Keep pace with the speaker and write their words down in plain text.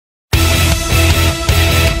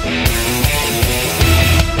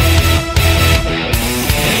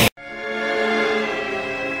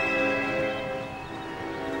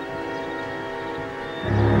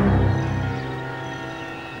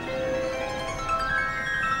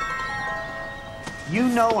You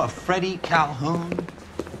know a Freddie Calhoun?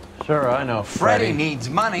 Sure, I know Freddie needs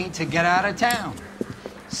money to get out of town.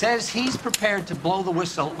 Says he's prepared to blow the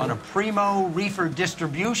whistle on a primo reefer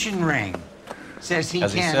distribution ring. Says he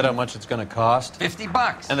Has he said how much it's going to cost?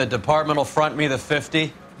 $50. And the department will front me the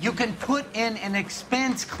 50? You can put in an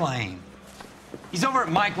expense claim. He's over at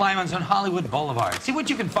Mike Lyman's on Hollywood Boulevard. See what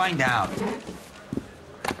you can find out.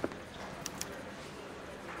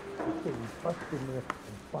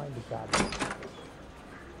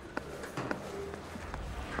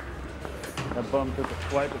 That bum took a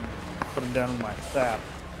swipe and put him down in my sap.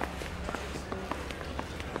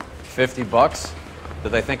 $50? Do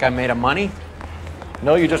they think I'm made of money?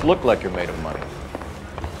 No, you just look like you're made of money.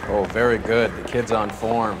 Oh, very good. The kid's on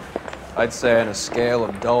form. I'd say on a scale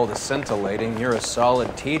of dull to scintillating, you're a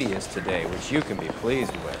solid tedious today, which you can be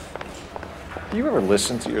pleased with. Do you ever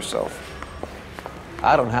listen to yourself?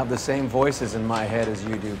 I don't have the same voices in my head as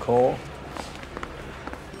you do, Cole.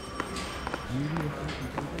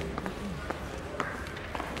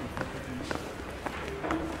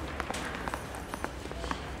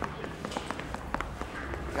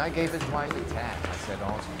 Guy gave his wife a tag. I said,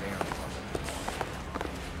 "Oh, it's there."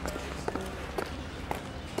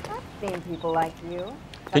 I've seen people like you.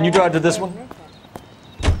 Can you drive to this one?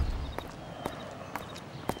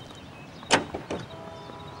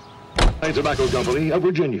 Tobacco Company of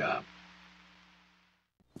Virginia.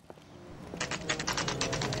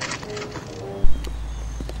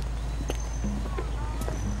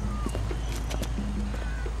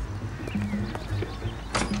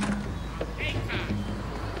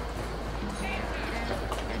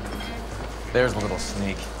 There's a little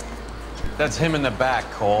sneak. That's him in the back,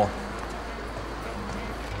 Cole.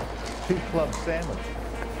 2 club sandwich.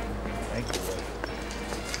 Thank you.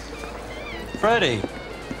 Freddie,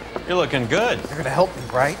 you're looking good. You're gonna help me,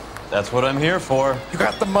 right? That's what I'm here for. You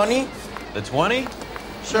got the money? The 20?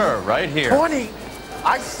 Sure, right here. 20?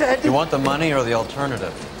 I said... You want the money or the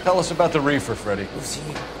alternative? Tell us about the reefer, Freddie.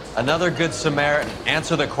 Another good Samaritan.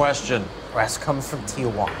 Answer the question. Brass comes from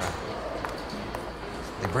Tijuana.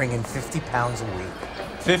 They bring in 50 pounds a week.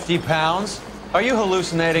 50 pounds? Are you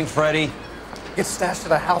hallucinating, Freddie? Gets stashed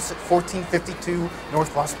at a house at 1452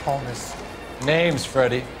 North Las Palmas. Names,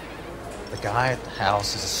 Freddie. The guy at the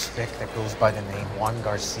house is a spick that goes by the name Juan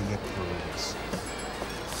Garcia Cruz.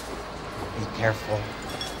 Be careful.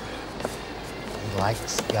 He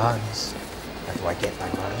likes guns. How do I get my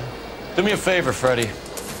money? Do me a favor, Freddie.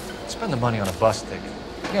 Spend the money on a bus ticket.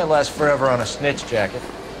 You can't last forever on a snitch jacket.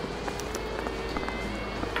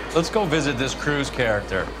 Let's go visit this Cruz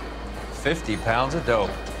character. 50 pounds of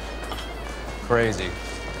dope. Crazy.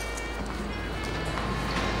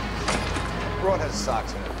 Broad has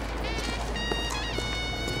socks in it.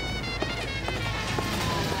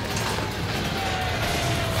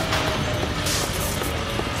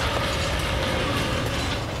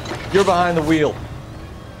 You're behind the wheel.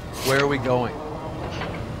 Where are we going?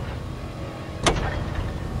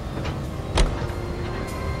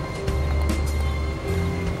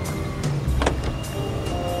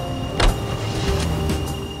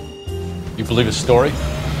 You believe his story?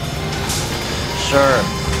 Sure.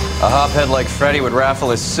 A hophead like Freddie would raffle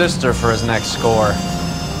his sister for his next score.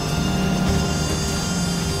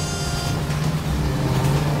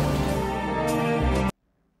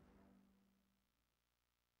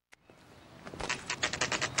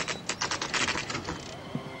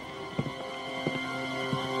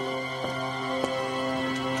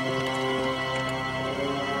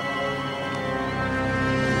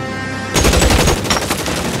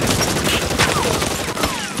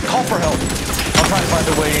 Call for help. I'll try to find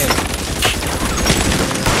a way in.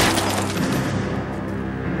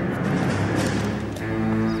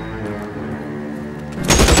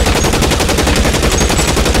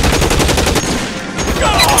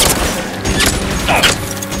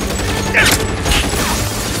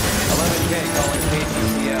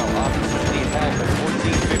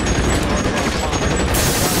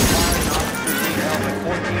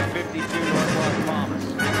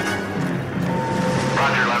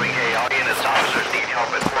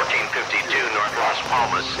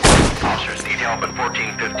 Officers need help at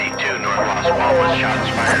 1452 North Las Palmas. Shots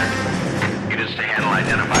fired. Units to handle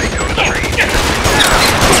identified code 3.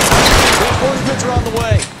 Reporting picture on the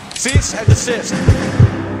way. Cease and desist.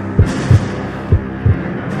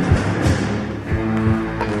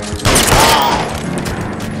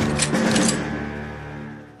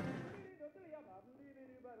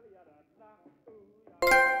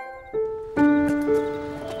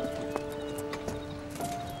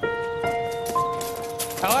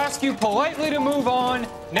 I'll ask you politely to move on.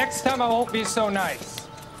 Next time I won't be so nice.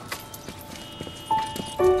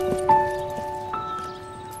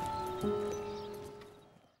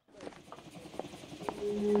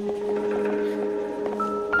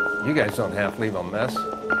 guys don't half leave a mess.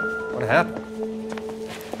 What happened?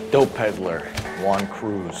 Dope peddler, Juan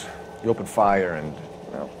Cruz. He opened fire and,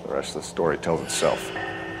 well, the rest of the story tells itself.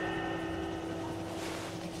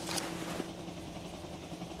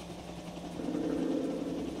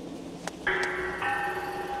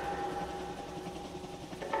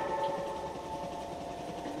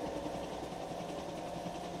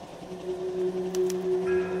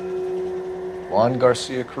 Juan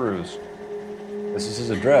Garcia Cruz. This is his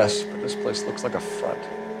address, but this place looks like a front.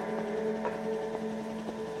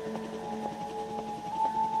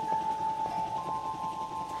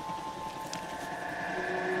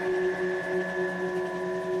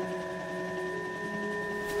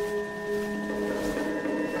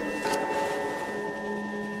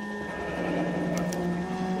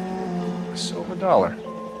 A silver dollar.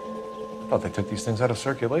 I thought they took these things out of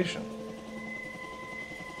circulation.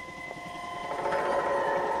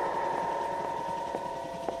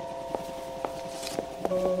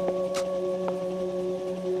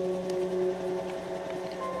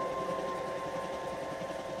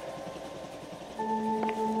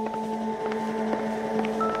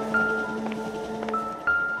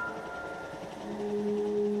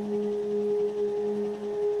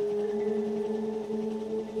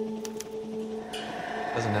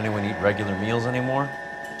 Doesn't anyone eat regular meals anymore?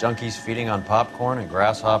 Junkies feeding on popcorn and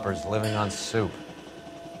grasshoppers living on soup.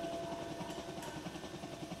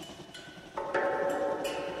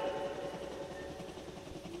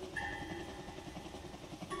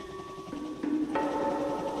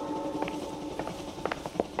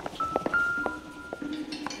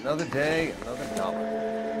 Another day, another dollar.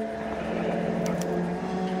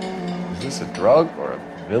 Is this a drug or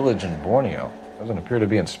a village in Borneo? Doesn't appear to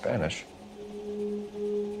be in Spanish.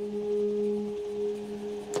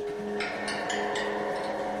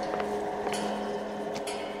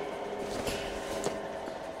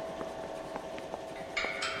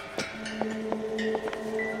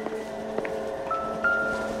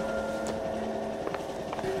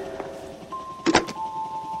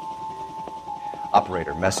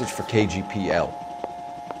 Operator, message for KGPL.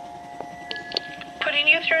 Putting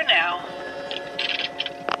you through now.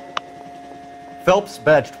 Phelps,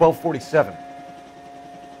 badge 1247.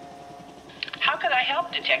 How could I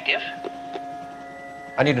help, Detective?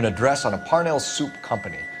 I need an address on a Parnell Soup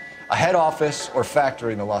Company, a head office or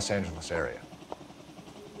factory in the Los Angeles area.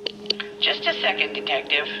 Just a second,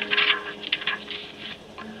 Detective.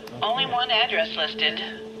 Only one address listed,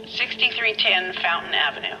 6310 Fountain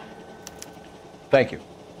Avenue. Thank you.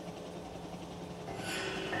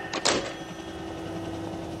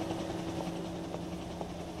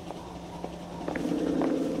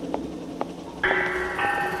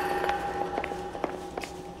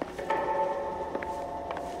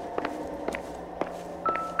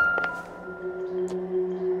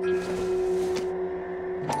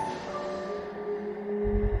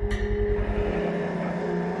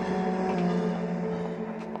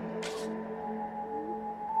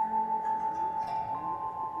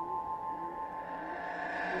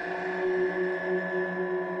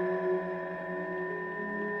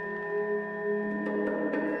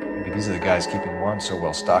 Maybe these are the guys keeping Juan so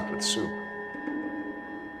well stocked with soup.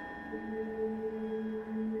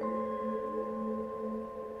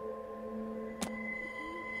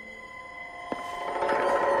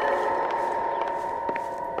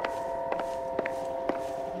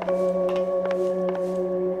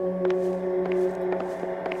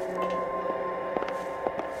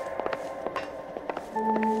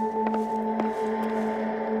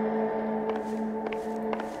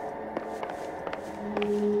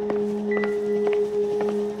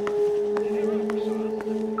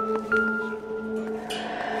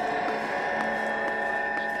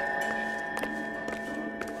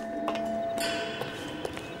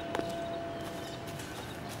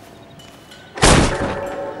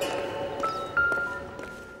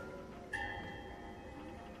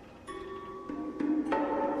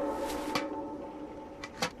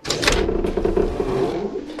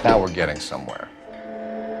 Now we're getting somewhere.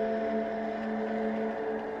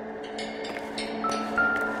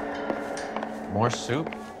 More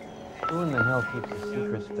soup? Who in the hell keeps a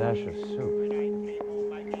secret stash of soup?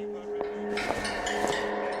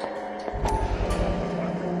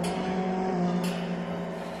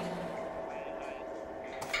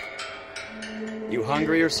 You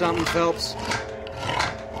hungry or something, Phelps?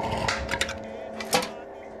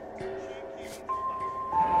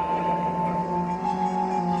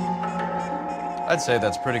 I'd say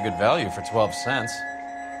that's pretty good value for 12 cents.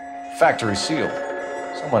 Factory sealed.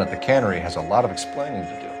 Someone at the cannery has a lot of explaining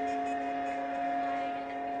to do.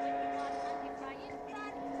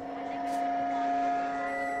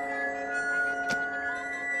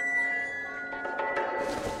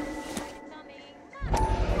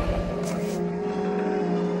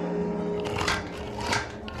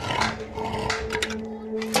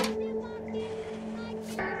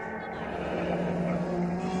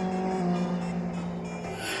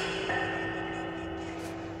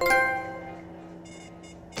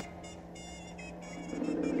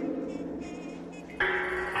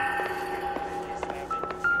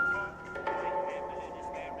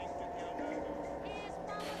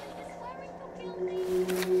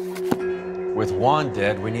 Juan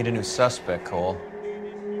dead, we need a new suspect, Cole.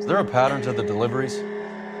 Is there a pattern to the deliveries?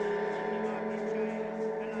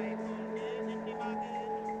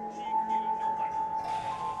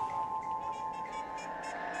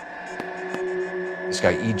 This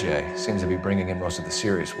guy EJ seems to be bringing in most of the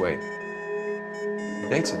serious weight. The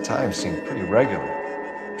dates and times seem pretty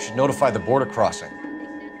regular. We should notify the border crossing.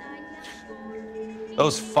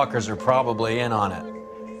 Those fuckers are probably in on it.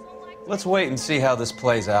 Let's wait and see how this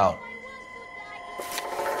plays out.